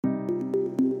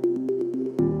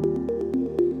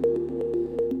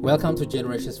Welcome to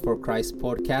Generations for Christ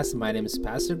podcast. My name is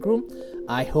Pastor Groom.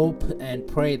 I hope and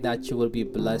pray that you will be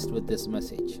blessed with this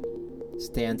message.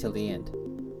 Stay until the end.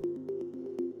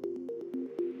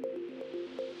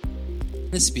 I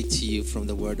want to speak to you from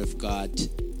the Word of God,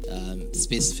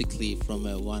 specifically from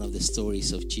one of the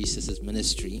stories of Jesus'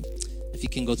 ministry. If you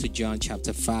can go to John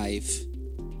chapter 5,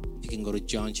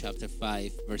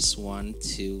 verse 1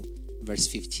 to verse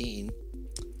 15.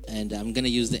 And I'm going to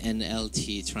use the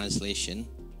NLT translation.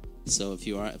 So if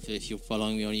you're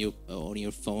following me on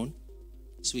your phone,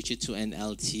 switch it to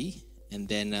NLT, and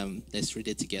then let's read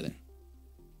it together.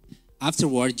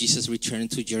 Afterward, Jesus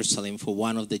returned to Jerusalem for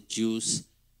one of the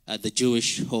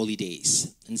Jewish holy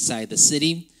days. Inside the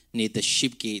city, near the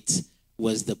sheep gate,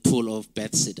 was the pool of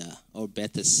Bethesda,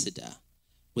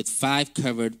 with 5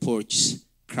 covered porches.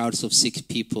 Crowds of sick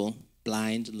people,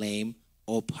 blind, lame,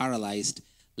 or paralyzed,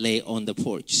 lay on the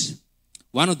porch.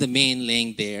 One of the men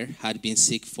laying there had been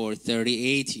sick for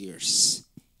 38 years.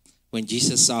 When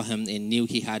Jesus saw him and knew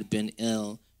he had been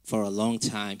ill for a long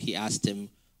time, he asked him,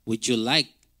 "Would you like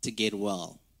to get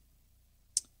well?"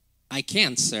 "I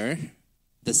can't, sir,"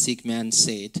 the sick man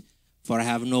said, "for I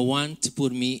have no one to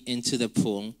put me into the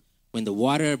pool. When the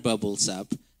water bubbles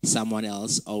up, someone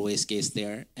else always gets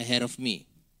there ahead of me."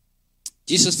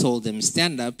 Jesus told him,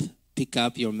 "Stand up, pick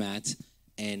up your mat,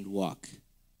 and walk."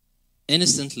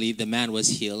 Instantly, the man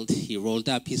was healed. He rolled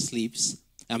up his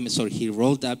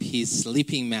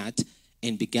sleeping mat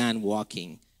and began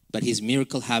walking. But his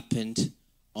miracle happened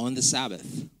on the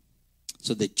Sabbath.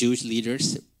 So the Jewish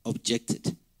leaders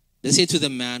objected. They said to the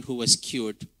man who was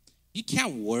cured, "You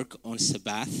can't work on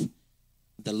Sabbath.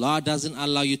 The law doesn't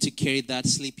allow you to carry that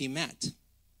sleeping mat."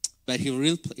 But he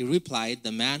replied,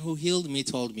 "The man who healed me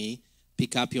told me,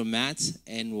 'Pick up your mat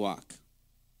and walk.'"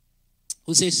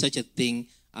 "Who says such a thing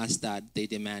as that?" they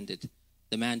demanded.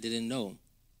 The man didn't know,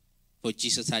 for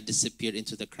Jesus had disappeared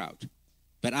into the crowd.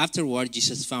 But afterward,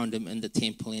 Jesus found him in the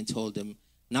temple and told him,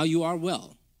 "Now you are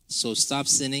well, so stop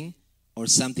sinning, or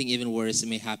something even worse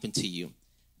may happen to you."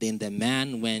 Then the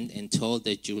man went and told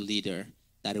the Jew leader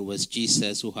that it was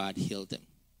Jesus who had healed him.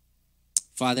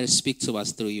 Father, speak to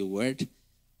us through your word.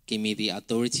 Give me the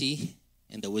authority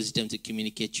and the wisdom to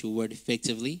communicate your word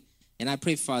effectively. And I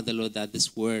pray, Father, Lord, that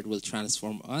this word will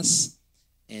transform us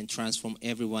and transform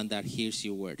everyone that hears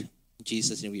your word. In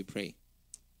Jesus' name we pray.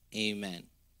 Amen.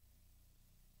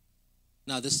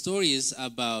 Now, the story is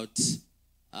about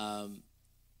a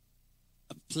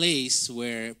place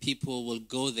where people will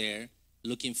go there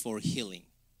looking for healing.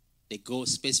 They go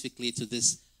specifically to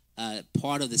this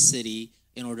part of the city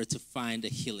in order to find a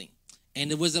healing.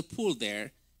 And there was a pool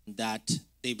there that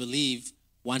they believe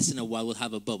once in a while will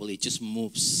have a bubble. It just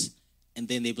moves. And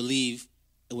then they believe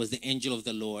it was the angel of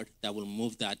the Lord that will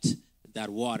move that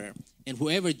water. And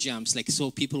whoever jumps,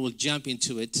 so people will jump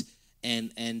into it,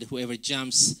 and whoever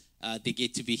jumps, they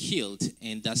get to be healed.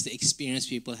 And that's the experience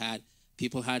people had.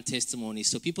 People had testimonies.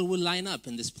 So people would line up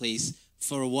in this place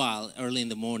for a while. Early in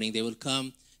the morning, they would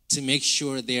come to make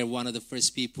sure they're one of the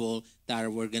first people that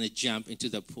were going to jump into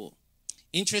the pool.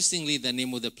 Interestingly, the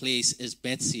name of the place is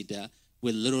Bethesda,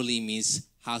 which literally means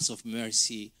house of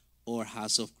mercy or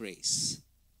house of grace.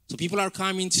 So people are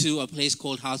coming to a place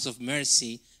called House of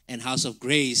Mercy and House of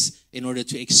Grace in order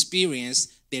to experience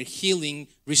their healing,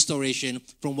 restoration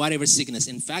from whatever sickness.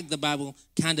 In fact, the Bible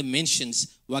kind of mentions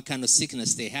what kind of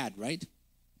sickness they had, right?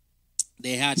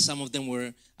 They had, some of them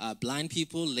were blind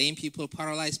people, lame people,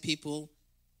 paralyzed people,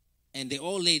 and they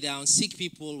all lay down. Sick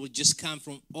people would just come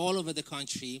from all over the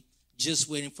country, just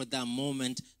waiting for that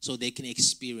moment so they can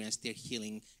experience their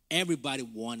healing. Everybody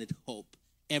wanted hope.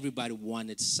 Everybody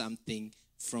wanted something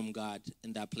from God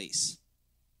in that place.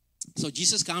 So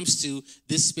Jesus comes to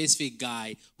this specific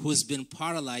guy who's been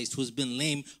paralyzed, who's been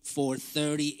lame for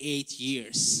 38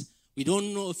 years. We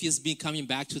don't know if he's been coming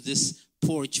back to this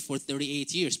porch for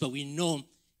 38 years, but we don't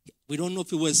know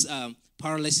if it was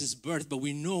paralysis birth, but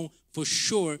we know for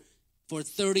sure for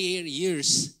 38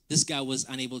 years this guy was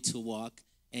unable to walk,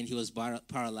 and he was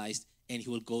paralyzed, and he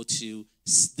will go to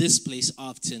this place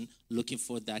often looking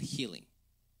for that healing.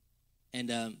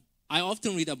 And I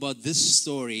often read about this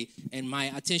story, and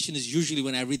my attention is usually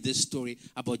when I read this story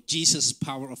about Jesus'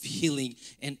 power of healing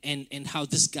and how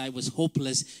this guy was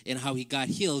hopeless and how he got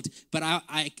healed. But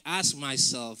I ask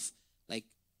myself,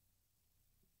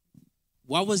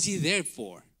 what was he there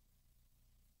for?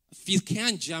 If you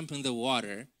can't jump in the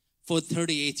water for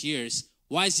 38 years,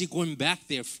 why is he going back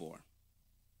there for?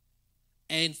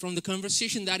 And from the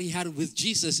conversation that he had with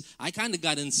Jesus, I kind of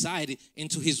got insight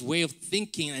into his way of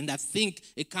thinking. And I think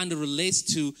it kind of relates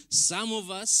to some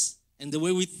of us and the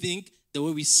way we think the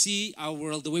way we see our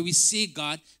world, the way we see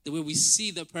God, the way we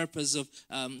see the purpose of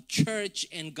church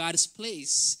and God's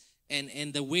place,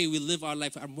 and the way we live our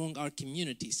life among our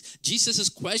communities. Jesus'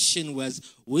 question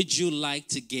was, would you like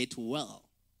to get well?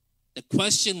 The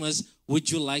question was,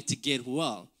 would you like to get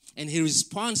well? And his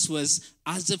response was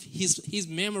as if he's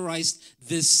memorized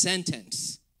this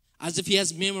sentence, as if he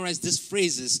has memorized these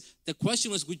phrases. The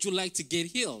question was, would you like to get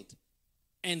healed?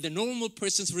 And the normal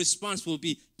person's response will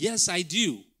be, yes, I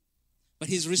do. But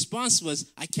his response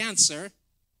was, I can't, sir.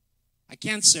 I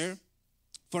can't, sir.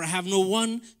 For I have no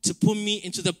one to put me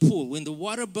into the pool. When the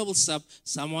water bubbles up,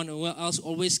 someone else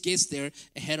always gets there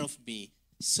ahead of me.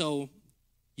 So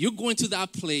you're going to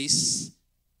that place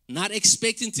not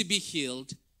expecting to be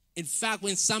healed. In fact,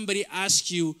 when somebody asks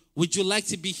you, would you like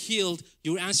to be healed?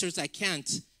 Your answer is, I can't.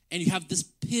 And you have this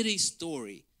pity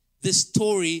story, this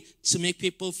story to make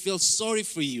people feel sorry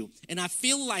for you. And I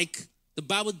feel like the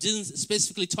Bible didn't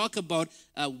specifically talk about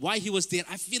why he was there.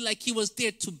 I feel like he was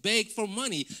there to beg for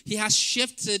money. He has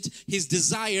shifted his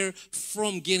desire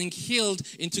from getting healed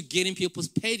into getting people's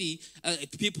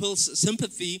people's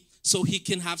sympathy so he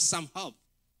can have some help.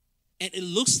 And it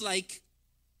looks like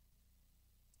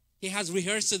he has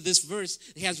rehearsed this verse.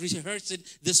 He has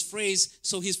rehearsed this phrase.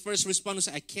 So his first response was,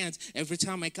 I can't. Every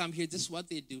time I come here, this is what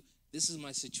they do. This is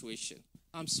my situation.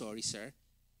 I'm sorry, sir.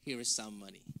 Here is some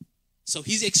money. So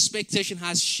his expectation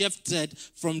has shifted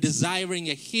from desiring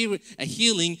a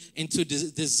healing into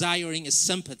desiring a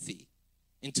sympathy,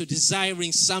 into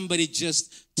desiring somebody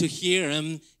just to hear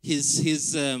him,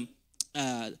 his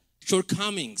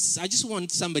shortcomings. I just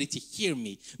want somebody to hear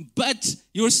me. But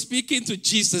you're speaking to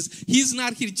Jesus. He's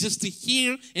not here just to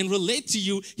hear and relate to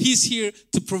you. He's here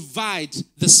to provide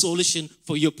the solution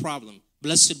for your problem.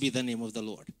 Blessed be the name of the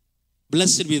Lord.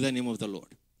 Blessed be the name of the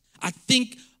Lord. I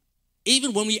think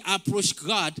even when we approach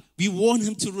God, we want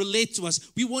him to relate to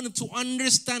us. We want him to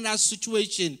understand our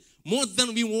situation more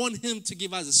than we want him to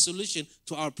give us a solution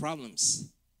to our problems.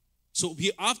 So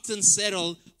we often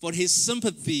settle for his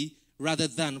sympathy rather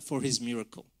than for his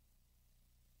miracle.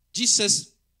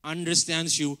 Jesus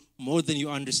understands you more than you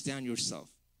understand yourself.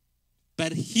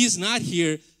 But he's not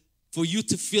here for you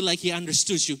to feel like he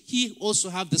understood you. He also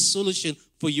has the solution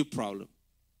for your problem.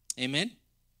 Amen?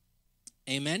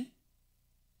 Amen?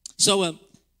 So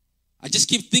I just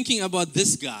keep thinking about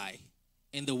this guy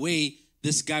and the way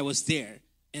this guy was there.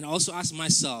 And also ask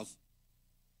myself,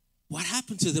 what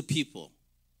happened to the people?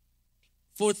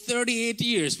 For 38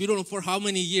 years, we don't know for how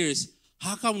many years,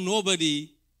 how come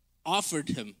nobody offered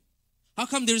him? How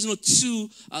come there's no two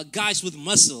guys with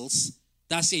muscles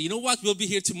that say, you know what, we'll be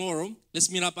here tomorrow.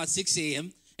 Let's meet up at 6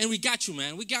 a.m. And we got you,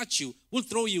 man. We got you. We'll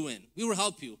throw you in. We will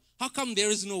help you. How come there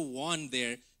is no one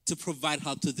there to provide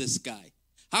help to this guy?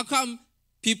 How come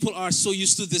people are so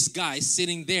used to this guy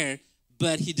sitting there,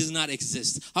 but he does not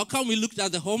exist? How come we looked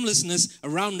at the homelessness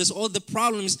around us, all the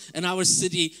problems in our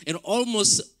city, and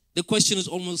the question is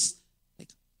almost like,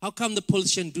 how come the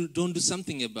politicians don't do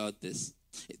something about this?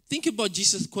 Think about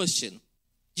Jesus' question.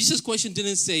 Jesus' question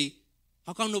didn't say,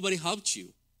 how come nobody helped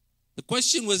you? The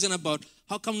question wasn't about,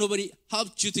 how come nobody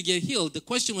helped you to get healed? The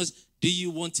question was, do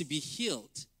you want to be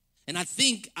healed? And I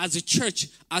think as a church,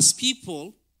 as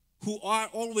people who are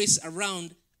always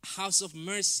around a house of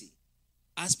mercy,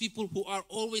 as people who are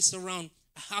always around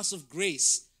a house of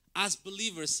grace, as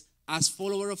believers, as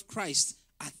followers of Christ,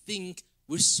 I think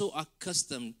we're so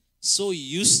accustomed, so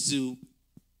used to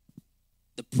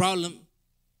the problem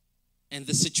and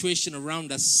the situation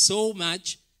around us so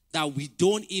much that we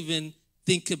don't even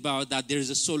think about that there is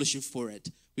a solution for it.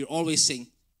 We're always saying,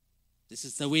 this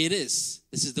is the way it is.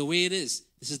 This is the way it is.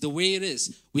 This is the way it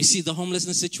is. We see the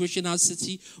homelessness situation in our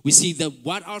city. We see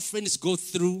what our friends go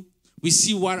through. We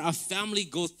see what our family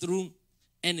go through.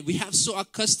 And we have so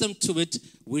accustomed to it,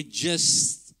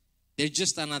 they're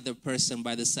just another person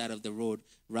by the side of the road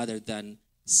rather than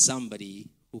somebody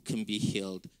who can be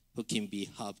healed, who can be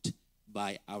helped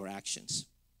by our actions.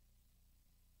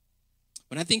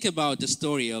 When I think about the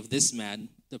story of this man,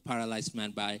 the paralyzed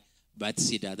man by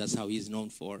Bethsaida, that's how he's known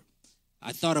for,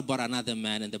 I thought about another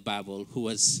man in the Bible who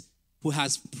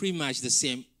has pretty much the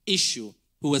same issue,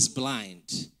 who was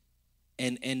blind.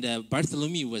 And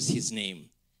Bartholomew was his name.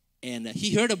 And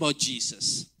he heard about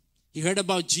Jesus. He heard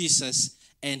about Jesus,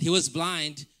 and he was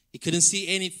blind. He couldn't see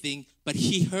anything, but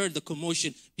he heard the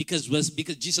commotion because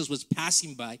Jesus was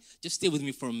passing by. Just stay with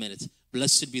me for a minute.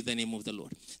 Blessed be the name of the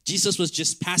Lord. Jesus was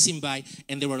just passing by,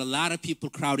 and there were a lot of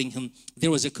people crowding him. There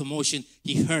was a commotion.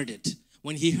 He heard it.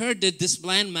 When he heard it, this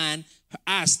blind man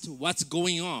asked, what's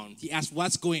going on? He asked,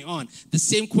 what's going on? The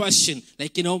same question,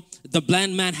 the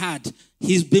blind man had.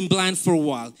 He's been blind for a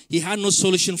while. He had no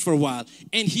solution for a while.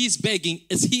 And he's begging,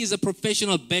 as he is a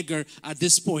professional beggar at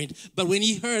this point. But when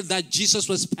he heard that Jesus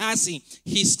was passing,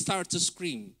 he started to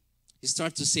scream. He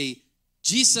started to say,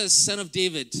 Jesus, son of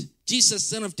David, Jesus,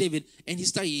 son of David. And he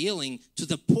started yelling to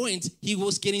the point he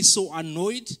was getting so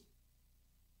annoyed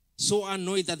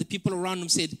that the people around him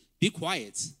said, be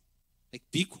quiet. Like,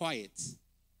 be quiet.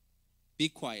 Be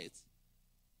quiet.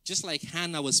 Just like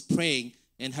Hannah was praying,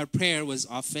 and her prayer was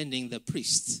offending the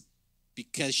priest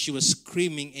because she was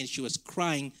screaming and she was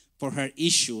crying for her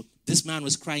issue. This man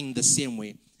was crying the same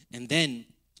way. And then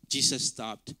Jesus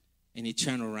stopped and he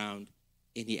turned around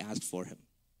and he asked for him.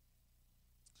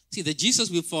 See, the Jesus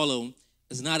we follow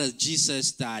is not a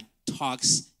Jesus that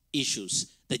talks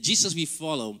issues. The Jesus we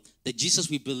follow, the Jesus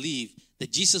we believe, the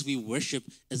Jesus we worship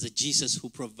is a Jesus who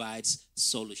provides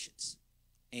solutions.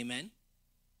 Amen?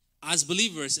 As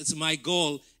believers, it's my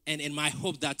goal and my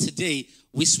hope that today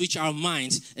we switch our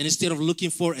minds, and instead of looking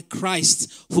for a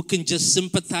Christ who can just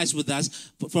sympathize with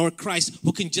us, for a Christ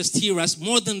who can just hear us,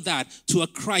 more than that, to a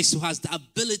Christ who has the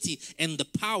ability and the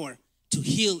power to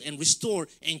heal and restore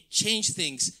and change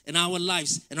things in our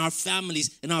lives, in our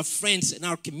families, in our friends, in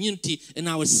our community, in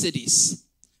our cities.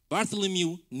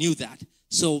 Bartholomew knew that.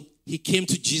 So he came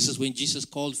to Jesus when Jesus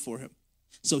called for him.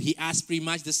 So he asked pretty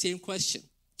much the same question,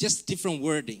 just different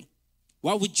wording.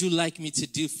 What would you like me to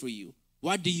do for you?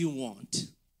 What do you want?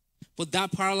 For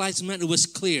that paralyzed man, it was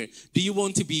clear. Do you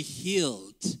want to be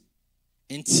healed?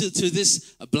 And to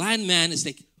this blind man, it's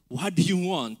like, what do you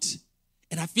want?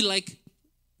 And I feel like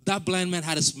that blind man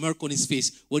had a smirk on his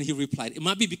face when he replied. It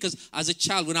might be because as a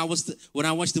child, when I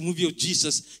watched the movie of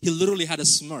Jesus, he literally had a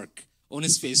smirk on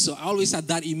his face. So I always had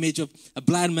that image of a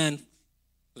blind man,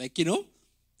 like,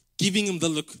 giving him the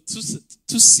look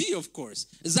to see, of course.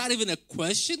 Is that even a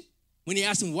question? When he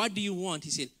asked him, what do you want? He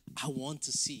said, I want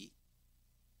to see.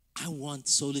 I want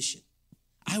solution.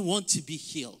 I want to be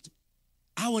healed.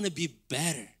 I want to be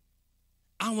better.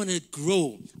 I want to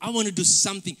grow. I want to do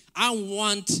something. I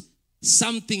want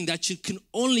something that you can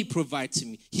only provide to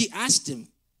me. He asked him.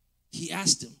 He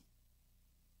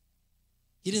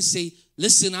didn't say,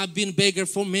 listen, I've been beggar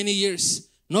for many years.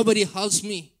 Nobody helps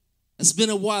me. It's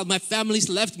been a while. My family's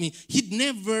left me. He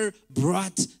never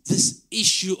brought this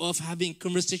issue of having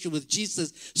conversation with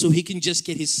Jesus so he can just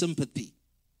get his sympathy.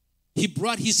 He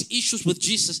brought his issues with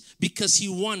Jesus because he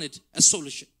wanted a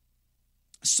solution.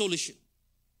 A solution.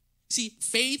 See,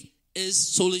 faith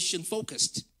is solution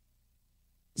focused.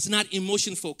 It's not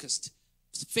emotion focused.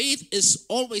 Faith is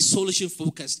always solution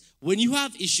focused. When you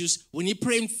have issues, when you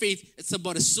pray in faith, it's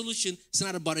about a solution. It's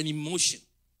not about an emotion.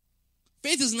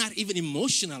 Faith is not even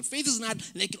emotional. Faith is not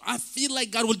like, I feel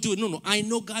like God will do it. No, I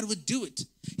know God would do it.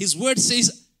 His word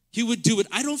says he would do it.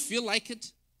 I don't feel like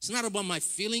it. It's not about my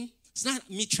feeling. It's not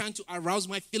me trying to arouse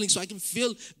my feelings so I can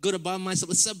feel good about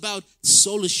myself. It's about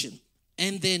solution.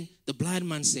 And then the blind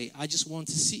man say, I just want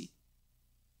to see.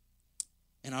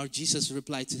 And our Jesus'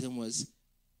 reply to him was,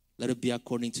 let it be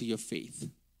according to your faith.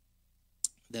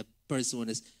 The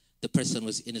person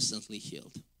was innocently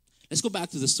healed. Let's go back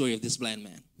to the story of this blind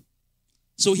man.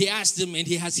 So he asked him, and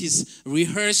he has his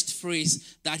rehearsed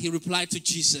phrase that he replied to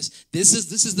Jesus. This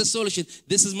is the solution.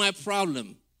 This is my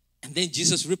problem. And then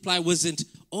Jesus' reply wasn't,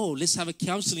 oh, let's have a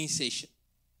counseling session.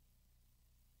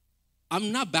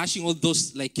 I'm not bashing all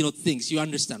those things. You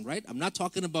understand, right? I'm not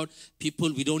talking about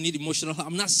people, we don't need emotional help.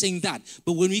 I'm not saying that.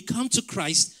 But when we come to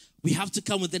Christ, we have to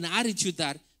come with an attitude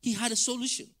that he had a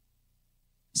solution.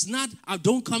 It's not, I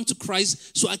don't come to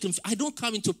Christ I don't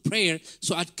come into prayer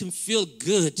so I can feel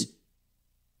good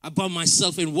about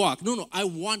myself and walk. No, I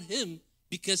want him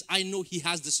because I know he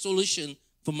has the solution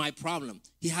for my problem.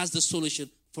 He has the solution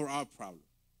for our problem.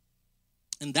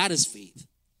 And that is faith.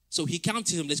 So he came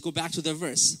to him. Let's go back to the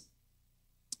verse.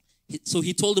 So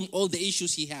he told him all the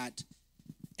issues he had.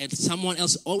 And someone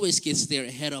else always gets there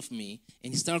ahead of me.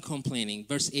 And he started complaining.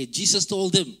 Verse 8, Jesus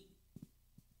told him,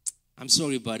 I'm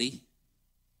sorry, buddy.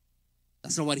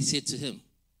 That's not what he said to him.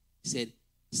 He said,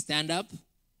 stand up,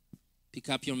 pick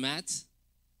up your mat,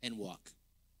 and walk.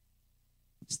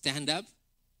 Stand up,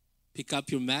 pick up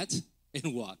your mat,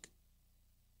 and walk.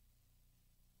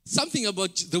 Something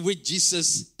about the way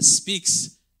Jesus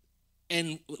speaks,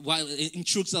 and while it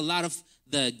intrigues a lot of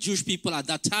the Jewish people at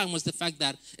that time, was the fact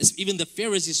that even the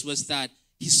Pharisees was that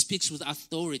he speaks with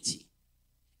authority.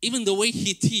 Even the way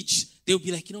he teach, they'll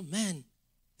be like, man,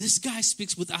 this guy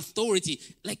speaks with authority.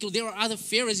 Like there are other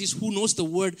Pharisees who knows the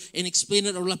word and explain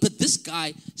it a lot, but this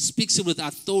guy speaks it with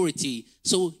authority.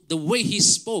 So the way he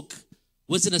spoke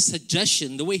wasn't a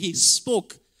suggestion. The way he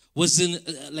spoke wasn't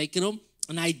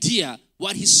an idea.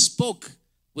 What he spoke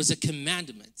was a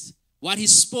commandment. What he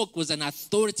spoke was an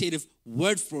authoritative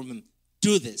word from him.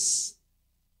 Do this.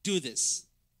 Do this.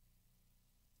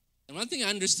 And one thing I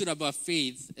understood about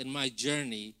faith in my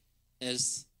journey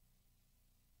is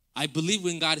I believe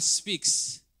when God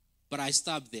speaks, but I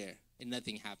stop there and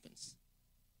nothing happens.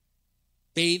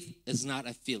 Faith is not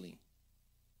a feeling.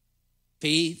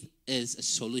 Faith is a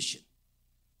solution.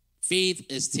 Faith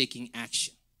is taking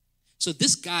action. So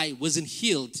this guy wasn't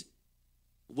healed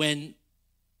when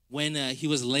he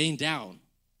was laying down.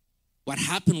 What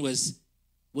happened was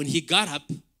when he got up,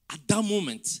 at that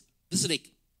moment, this is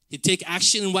like he take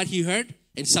action in what he heard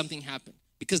and something happened.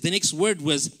 Because the next word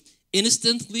was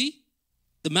instantly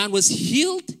the man was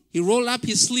healed. He rolled up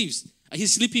his sleeves,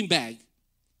 his sleeping bag.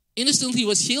 Instantly he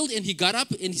was healed and he got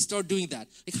up and he started doing that.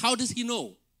 Like, how does he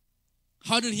know?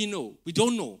 How did he know? We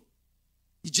don't know.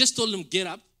 He just told him, get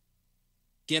up.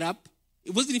 Get up.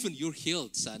 It wasn't even, you're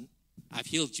healed, son. I've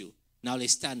healed you. Now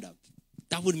let's stand up.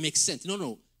 That would make sense.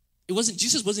 No. It wasn't,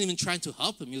 Jesus wasn't even trying to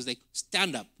help him. He was like,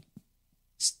 stand up.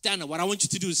 Stand up. What I want you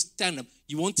to do is stand up.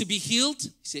 You want to be healed?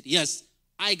 He said, yes.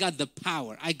 I got the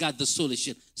power. I got the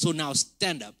solution. So now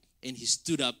stand up. And he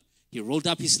stood up. He rolled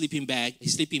up his sleeping bag,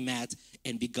 his sleeping mat,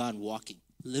 and began walking.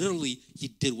 Literally, he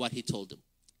did what he told him.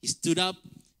 He stood up,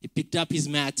 he picked up his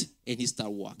mat, and he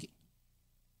started walking.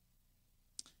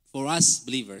 For us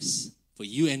believers, for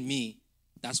you and me,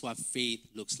 that's what faith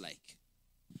looks like.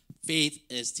 Faith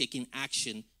is taking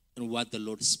action in what the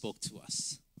Lord spoke to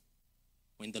us.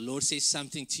 When the Lord says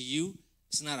something to you,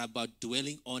 it's not about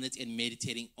dwelling on it and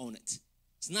meditating on it.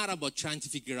 It's not about trying to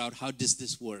figure out how does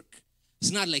this work.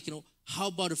 It's not like, how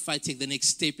about if I take the next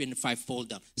step and if I fall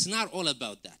down? It's not all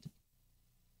about that.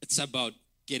 It's about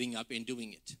getting up and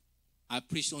doing it. I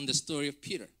preached on the story of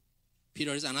Peter.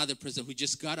 Peter is another person who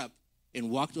just got up and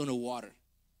walked on the water.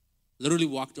 Literally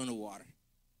walked on the water.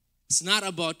 It's not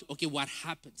about, okay, what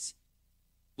happens.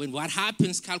 When what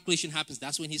happens, calculation happens,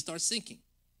 that's when he starts sinking.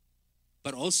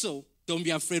 But also, don't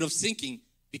be afraid of sinking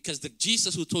because the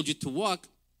Jesus who told you to walk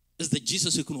is the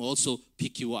Jesus who can also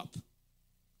pick you up.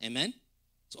 Amen?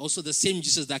 It's also the same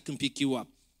Jesus that can pick you up.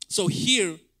 So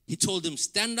here, he told him,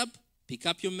 stand up, pick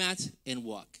up your mat, and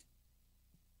walk.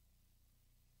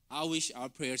 I wish our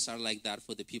prayers are like that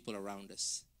for the people around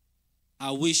us.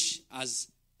 I wish as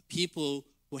people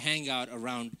who hang out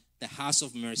around the house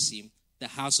of mercy, the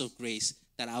house of grace,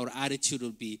 that our attitude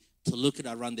will be to look at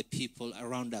around the people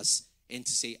around us and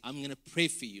to say, I'm going to pray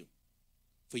for you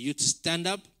to stand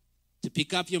up, to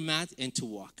pick up your mat, and to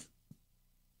walk.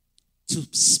 To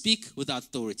speak with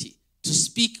authority, to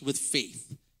speak with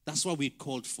faith. That's what we're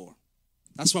called for.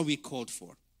 That's what we're called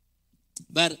for.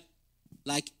 But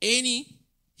like any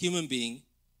human being,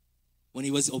 when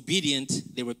he was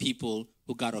obedient, there were people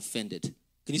who got offended.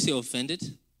 Can you say offended?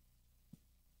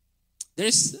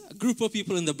 There's a group of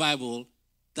people in the Bible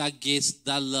that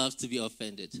loves to be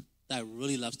offended, that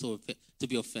really loves to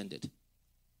be offended.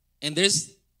 And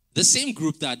there's the same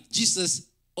group that Jesus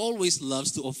always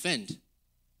loves to offend.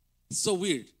 It's so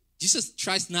weird. Jesus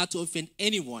tries not to offend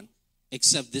anyone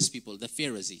except these people, the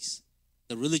Pharisees,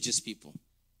 the religious people,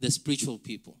 the spiritual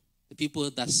people, the people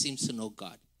that seem to know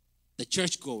God, the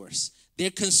churchgoers.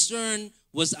 Their concern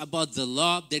was about the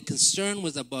law. Their concern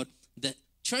was about the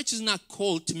church is not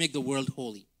called to make the world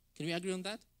holy. Can we agree on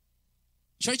that?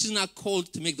 Church is not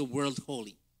called to make the world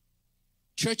holy.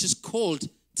 Church is called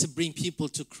to bring people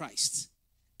to Christ.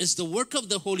 It's the work of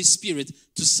the Holy Spirit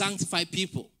to sanctify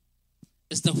people.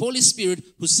 It's the Holy Spirit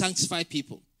who sanctifies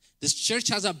people. This church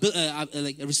has a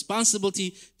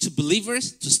responsibility to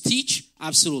believers to teach,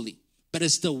 absolutely. But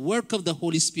it's the work of the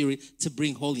Holy Spirit to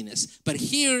bring holiness. But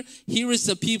here is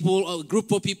a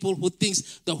group of people who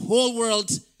thinks the whole world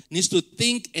needs to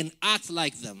think and act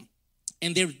like them.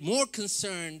 And they're more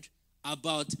concerned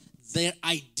about their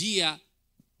idea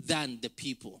than the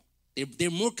people.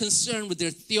 They're more concerned with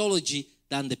their theology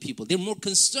than the people. They're more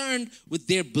concerned with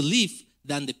their belief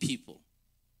than the people.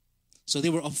 So they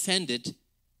were offended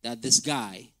that this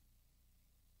guy,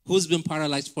 who's been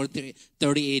paralyzed for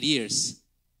 38 years,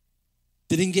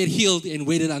 didn't get healed and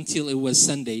waited until it was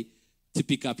Sunday to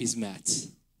pick up his mat.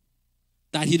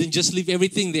 That he didn't just leave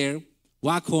everything there,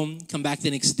 walk home, come back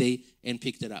the next day, and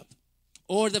picked it up.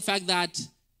 Or the fact that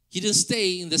he didn't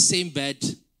stay in the same bed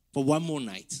for one more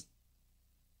night.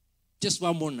 Just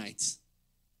one more night.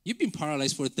 You've been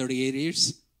paralyzed for 38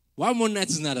 years. One more night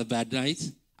is not a bad night.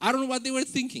 I don't know what they were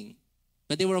thinking.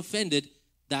 But they were offended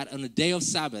that on a day of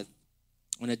Sabbath,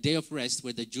 on a day of rest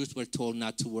where the Jews were told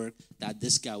not to work, that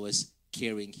this guy was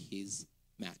carrying his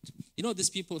mat. These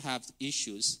people have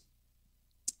issues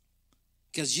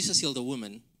because Jesus healed a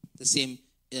woman, the same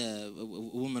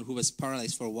woman who was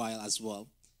paralyzed for a while as well.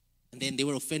 And then they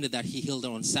were offended that he healed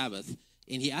them on Sabbath.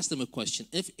 And he asked them a question.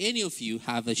 If any of you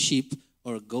have a sheep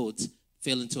or a goat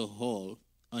fell into a hole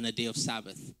on a day of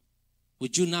Sabbath,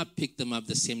 would you not pick them up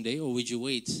the same day, or would you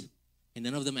wait? And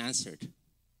none of them answered.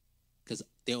 Because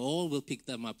they all will pick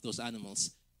them up, those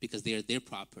animals, because they are their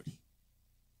property.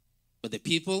 But the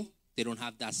people, they don't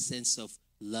have that sense of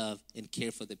love and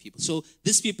care for the people. So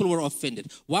these people were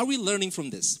offended. What are we learning from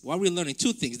this? What are we learning?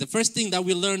 Two things. The first thing that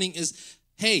we're learning is,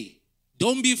 hey,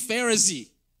 don't be a Pharisee.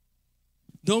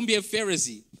 Don't be a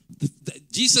Pharisee.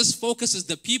 Jesus focuses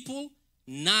the people,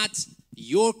 not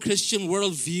your Christian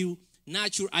worldview,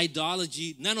 not your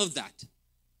ideology, none of that.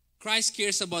 Christ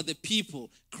cares about the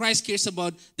people. Christ cares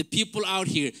about the people out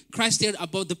here. Christ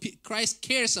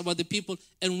cares about the people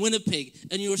in Winnipeg,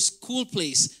 and your school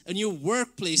place, and your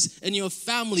workplace, and your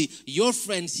family, your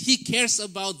friends. He cares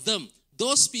about them.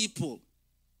 Those people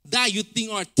that you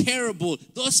think are terrible,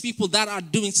 those people that are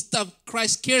doing stuff,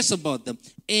 Christ cares about them.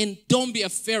 And don't be a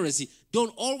Pharisee.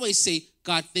 Don't always say,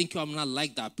 God, thank you, I'm not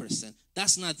like that person.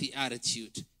 That's not the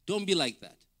attitude. Don't be like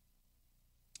that.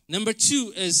 Number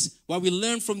two is what we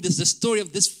learn from this, the story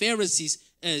of these Pharisees,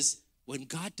 is when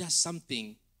God does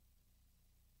something,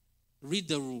 read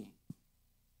the room.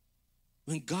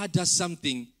 When God does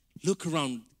something, look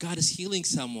around. God is healing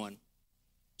someone.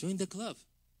 Join the club.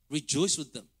 Rejoice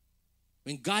with them.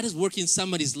 When God is working in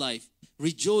somebody's life,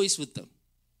 rejoice with them.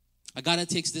 I got a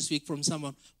text this week from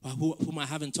someone whom I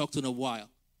haven't talked to in a while.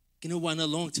 In a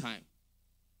long time.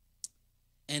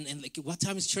 And like, what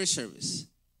time is church service?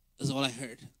 That's all I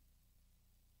heard.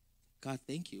 God,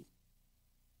 thank you.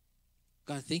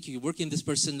 God, thank you. You're working in this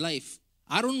person's life.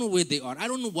 I don't know where they are. I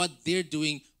don't know what they're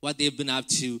doing, what they've been up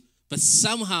to. But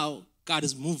somehow, God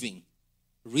is moving.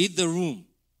 Read the room.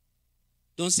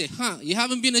 Don't say, you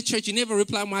haven't been to church. You never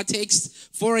reply my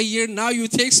text for a year. Now you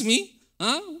text me.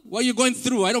 What are you going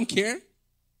through? I don't care.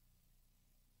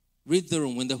 Read the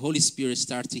room. When the Holy Spirit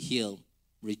starts to heal,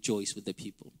 rejoice with the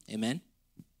people. Amen?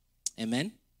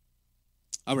 Amen?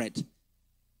 All right.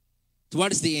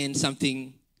 Towards the end,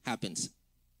 something happens.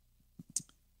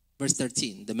 Verse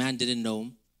 13, the man didn't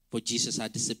know, for Jesus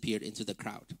had disappeared into the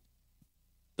crowd.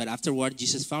 But afterward,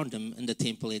 Jesus found him in the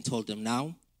temple and told him,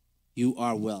 now you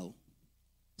are well.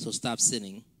 So stop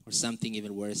sinning, or something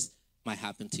even worse might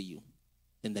happen to you.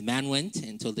 Then the man went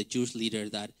and told the Jewish leader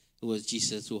that it was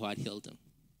Jesus who had healed him.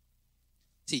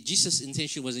 See, Jesus'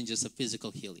 intention wasn't just a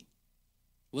physical healing.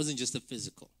 It wasn't just a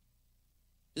physical.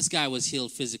 This guy was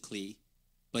healed physically,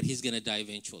 but he's going to die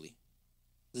eventually.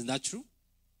 Isn't that true?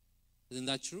 Isn't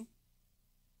that true?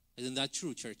 Isn't that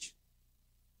true, church?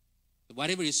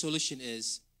 Whatever your solution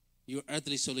is, your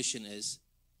earthly solution is,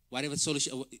 whatever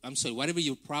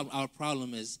our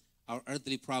problem is, our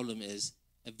earthly problem is,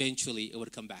 eventually it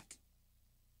would come back.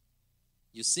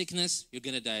 Your sickness, you're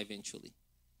going to die eventually.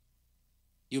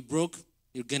 You're broke,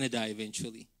 you're going to die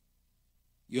eventually.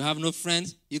 You have no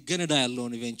friends, you're going to die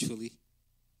alone eventually.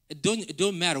 It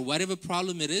don't matter. Whatever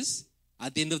problem it is,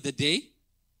 at the end of the day,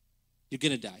 you're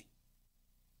going to die.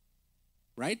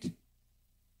 Right?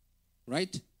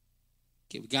 Right?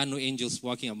 Okay, we got no angels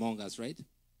walking among us, right?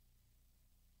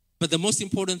 But the most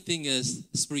important thing is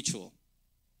spiritual.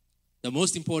 The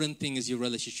most important thing is your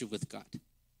relationship with God.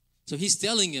 So he's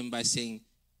telling him by saying,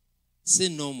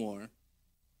 sin no more.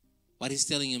 What he's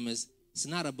telling him is, it's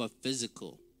not about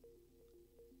physical.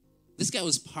 This guy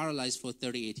was paralyzed for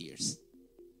 38 years.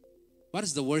 What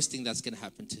is the worst thing that's going to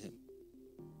happen to him?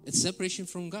 It's separation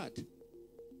from God.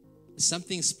 It's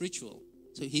something spiritual.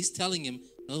 So he's telling him,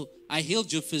 no, I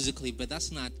healed you physically, but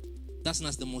that's not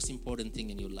the most important thing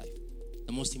in your life.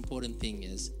 The most important thing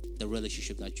is the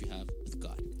relationship that you have with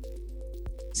God.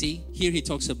 See, here he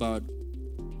talks about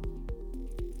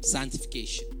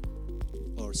sanctification,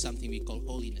 or something we call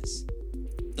holiness.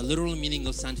 The literal meaning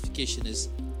of sanctification is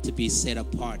to be set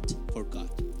apart for God.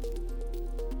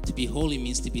 To be holy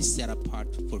means to be set apart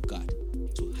for God.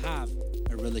 To have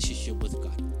a relationship with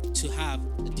God. To have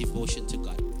a devotion to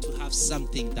God. To have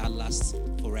something that lasts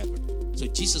forever. So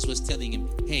Jesus was telling him,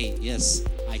 hey, yes,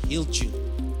 I healed you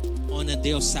on a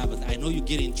day of Sabbath. I know you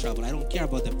get in trouble. I don't care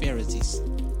about the Pharisees.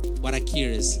 What I care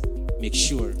is make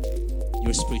sure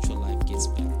your spiritual life gets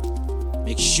better.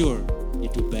 Make sure you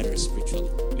do better spiritually.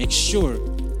 Make sure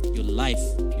your life,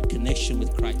 your connection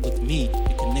with Christ, with me,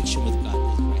 your connection with God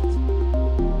is right.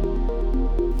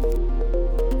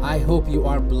 I hope you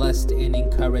are blessed and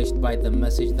encouraged by the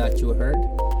message that you heard.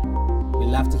 We'd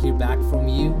love to hear back from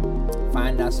you.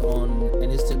 Find us on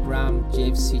Instagram,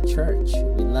 JFC Church.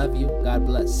 We love you. God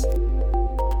bless.